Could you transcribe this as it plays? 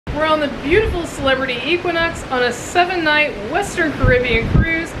we're on the beautiful Celebrity Equinox on a 7-night Western Caribbean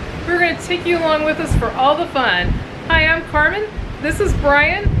cruise. We're going to take you along with us for all the fun. Hi, I'm Carmen. This is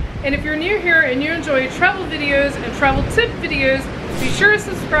Brian. And if you're new here and you enjoy travel videos and travel tip videos, be sure to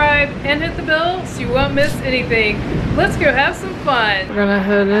subscribe and hit the bell so you won't miss anything. Let's go have some fun. We're gonna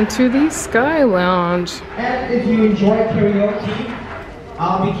head into the Sky Lounge. And if you enjoy karaoke,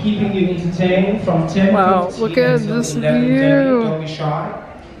 I'll be keeping you entertained from 10:15 Wow, look at this view. Don't be shy.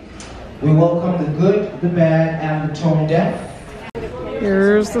 We welcome the good, the bad, and the tone deaf.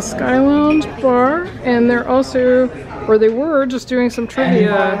 Here's the Sky Lounge bar, and they're also, or they were, just doing some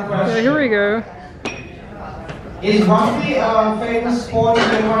trivia. Yeah, here we go. Is rugby a famous sport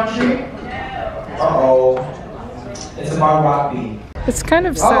in your country? Uh-oh. It's about rugby. It's kind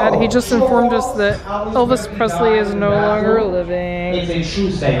of sad. He just informed us that Elvis Presley is no longer living. It's a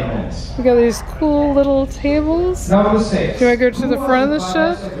true statement. We got these cool little tables. Number 6. Do I go to the front of the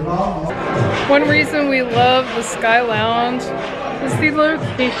ship? One reason we love the Sky Lounge is the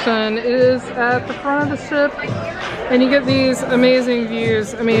location. It is at the front of the ship, and you get these amazing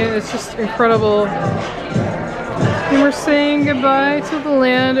views. I mean, it's just incredible. And we're saying goodbye to the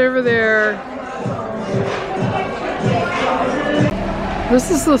land over there. This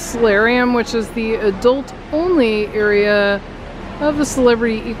is the Solarium, which is the adult-only area of the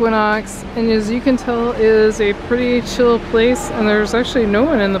Celebrity Equinox, and as you can tell, is a pretty chill place, and there's actually no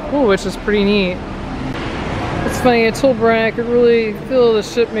one in the pool, which is pretty neat. It's funny, I told Brian I could really feel the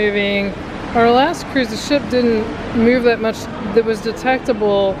ship moving. Our last cruise, the ship didn't move that much that was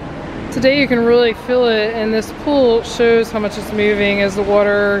detectable. Today you can really feel it, and this pool shows how much it's moving as the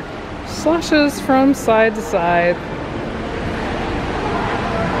water sloshes from side to side.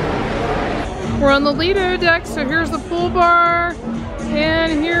 We're on the Lido deck, so here's the pool bar,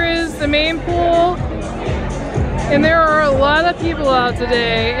 and here is the main pool. And there are a lot of people out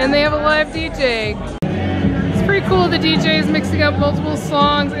today, and they have a live DJ. It's pretty cool, the DJ is mixing up multiple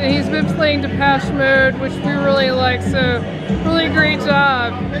songs, and he's been playing Depeche Mode, which we really like, so really great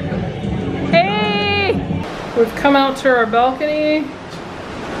job. Hey! We've come out to our balcony.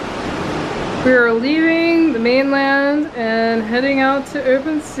 We are leaving the mainland and heading out to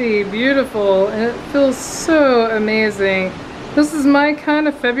open sea. Beautiful, and it feels so amazing. This is my kind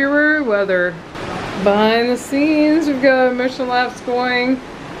of February weather. Behind the scenes, we've got motion laps going.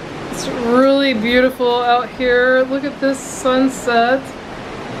 It's really beautiful out here. Look at this sunset.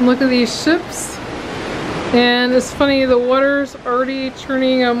 Look at these ships. And it's funny, the water's already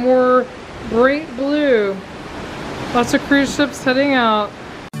turning a more bright blue. Lots of cruise ships heading out.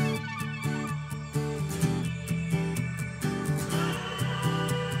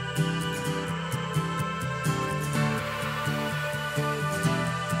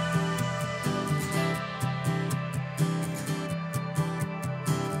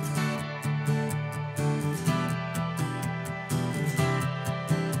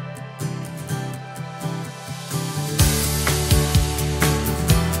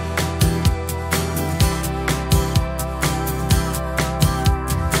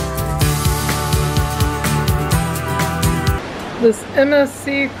 This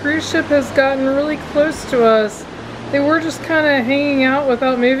MSC cruise ship has gotten really close to us. They were just kind of hanging out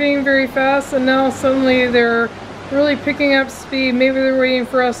without moving very fast, and now suddenly they're really picking up speed. Maybe they're waiting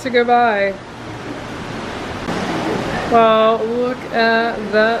for us to go by. Wow, look at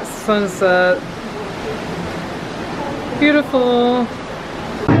that sunset. Beautiful.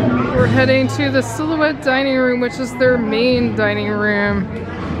 We're heading to the Silhouette Dining Room, which is their main dining room.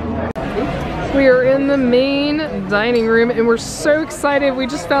 We are in the main dining room, and we're so excited. We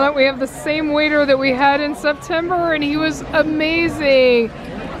just found out we have the same waiter that we had in September, and he was amazing.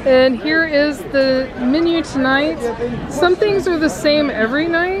 And here is the menu tonight. Some things are the same every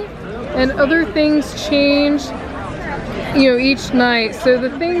night, and other things change, you know, each night. So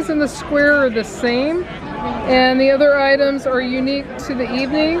the things in the square are the same, and the other items are unique to the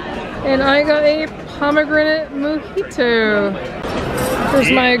evening. And I got a pomegranate mojito.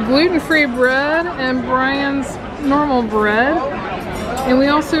 There's my gluten-free bread and Brian's normal bread. And we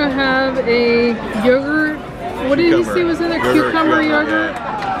also have a yogurt. What did you say was in it? Cucumber yogurt?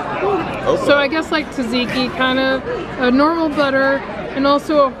 So I guess like tzatziki kind of. A normal butter and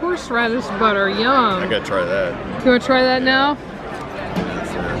also a horseradish butter. Yum. I gotta try that. You want to try that now?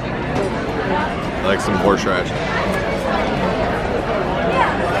 I like some horseradish.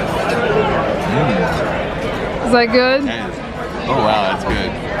 Is that good? Oh wow, that's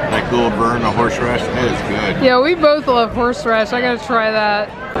good. That little burn of horseradish, it is good. Yeah, we both love horseradish. I gotta try that.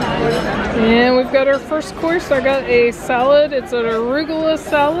 And we've got our first course. I got a salad. It's an arugula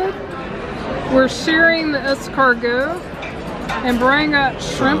salad. We're sharing the escargot. And Brian got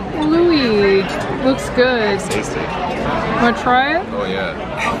shrimp Louie. Looks good. Tasty. Want to try it? Oh yeah.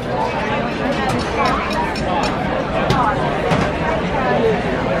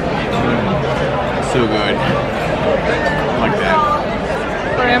 So good. I like that.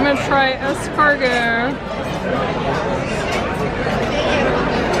 Alright, I'm gonna try escargot.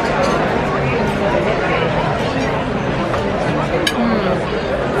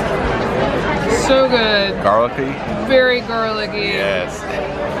 So good. Garlicky? Very garlicky. Yes.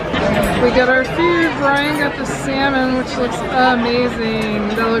 We got our food. Brian got the salmon, which looks amazing.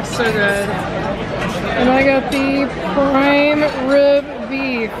 That looks so good. And I got the prime rib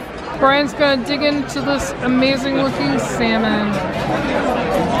beef. Brian's gonna dig into this amazing looking salmon.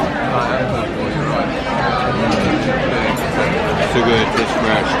 So good, it's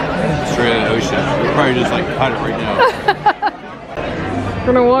fresh. Straight out of the ocean. We'll probably just like cut it right now.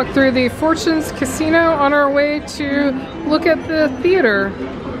 We're gonna walk through the Fortunes Casino on our way to look at the theater.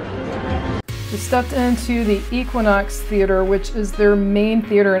 We stepped into the Equinox Theater, which is their main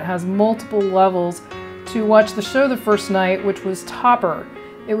theater. It has multiple levels, to watch the show the first night, which was Topper.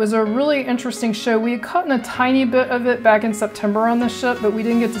 It was a really interesting show. We had caught in a tiny bit of it back in September on the ship, but we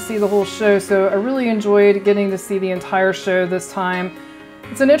didn't get to see the whole show, so I really enjoyed getting to see the entire show this time.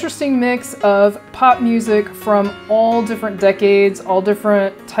 It's an interesting mix of pop music from all different decades, all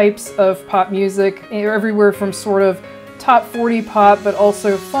different types of pop music, everywhere from sort of top 40 pop, but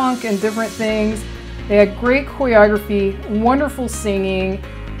also funk and different things. They had great choreography, wonderful singing,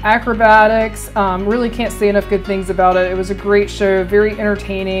 acrobatics. Really can't say enough good things about it. It was a great show, very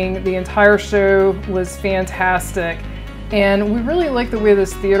entertaining. The entire show was fantastic. And we really like the way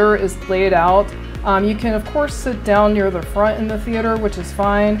this theater is laid out. You can of course sit down near the front in the theater, which is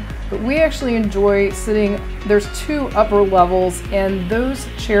fine, but we actually enjoy sitting, there's two upper levels and those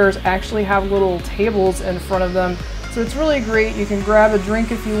chairs actually have little tables in front of them. So it's really great. You can grab a drink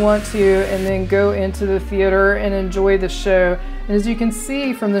if you want to and then go into the theater and enjoy the show. And as you can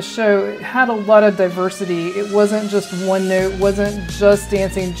see from the show, it had a lot of diversity. It wasn't just one note, wasn't just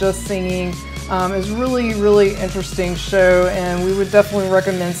dancing, just singing. It's really, really interesting show, and we would definitely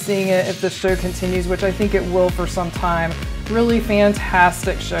recommend seeing it if the show continues, which I think it will for some time. Really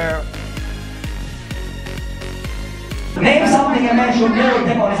fantastic show. Name something a man should never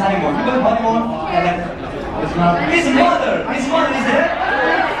take on his honeymoon. You go to honeymoon and then his mother is there.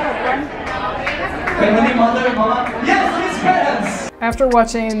 Family mother, mama. Yes, his parents. After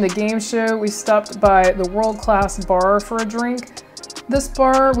watching the game show, we stopped by the world-class bar for a drink. This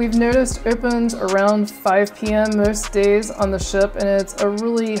bar, we've noticed, opens around 5 p.m. most days on the ship, and it's a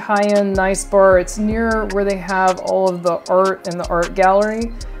really high-end, nice bar. It's near where they have all of the art in the art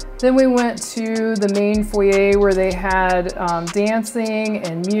gallery. Then we went to the main foyer where they had dancing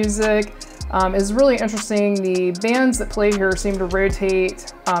and music. It's really interesting. The bands that play here seem to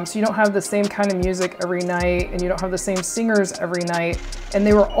rotate, so you don't have the same kind of music every night, and you don't have the same singers every night, and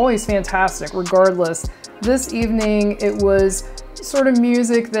they were always fantastic regardless. This evening it was sort of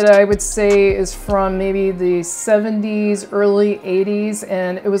music that I would say is from maybe the 70s, early 80s,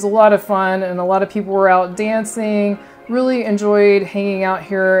 and it was a lot of fun, and a lot of people were out dancing. Really enjoyed hanging out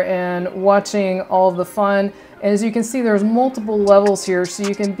here and watching all of the fun. And as you can see, there's multiple levels here, so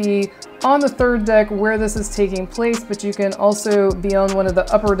you can be on the third deck where this is taking place, but you can also be on one of the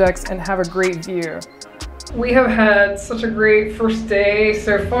upper decks and have a great view. We have had such a great first day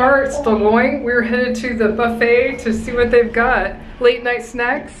so far. It's still going. We're headed to the buffet to see what they've got. Late night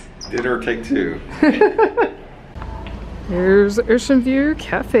snacks. Dinner take two. Here's Oceanview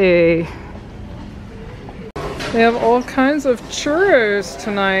Cafe. They have all kinds of churros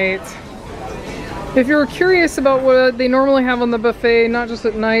tonight. If you're curious about what they normally have on the buffet, not just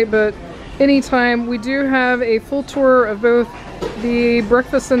at night, but anytime, we do have a full tour of both the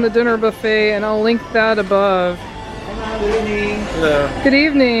breakfast and the dinner buffet, and I'll link that above. Good evening. Hello. Good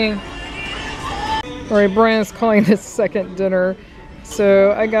evening. All right, Brian's calling this second dinner.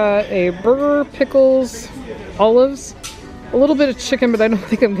 So I got a burger, pickles, olives, a little bit of chicken, but I don't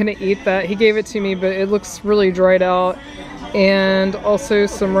think I'm gonna eat that. He gave it to me, but it looks really dried out. And also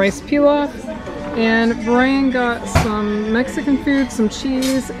some rice pilaf. And Brian got some Mexican food, some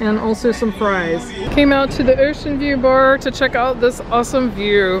cheese, and also some fries. Came out to the Oceanview bar to check out this awesome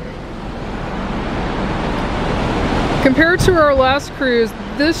view. Compared to our last cruise,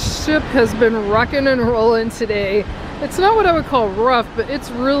 this ship has been rocking and rolling today. It's not what I would call rough, but it's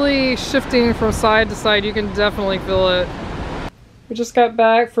really shifting from side to side. You can definitely feel it. We just got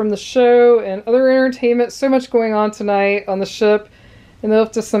back from the show and other entertainment. So much going on tonight on the ship. And then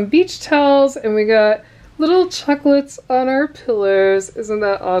up to some beach towels, and we got little chocolates on our pillows. Isn't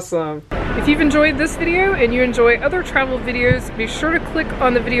that awesome? If you've enjoyed this video and you enjoy other travel videos, be sure to click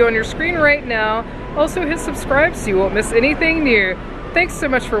on the video on your screen right now. Also hit subscribe so you won't miss anything new. Thanks so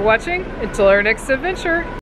much for watching. Until our next adventure.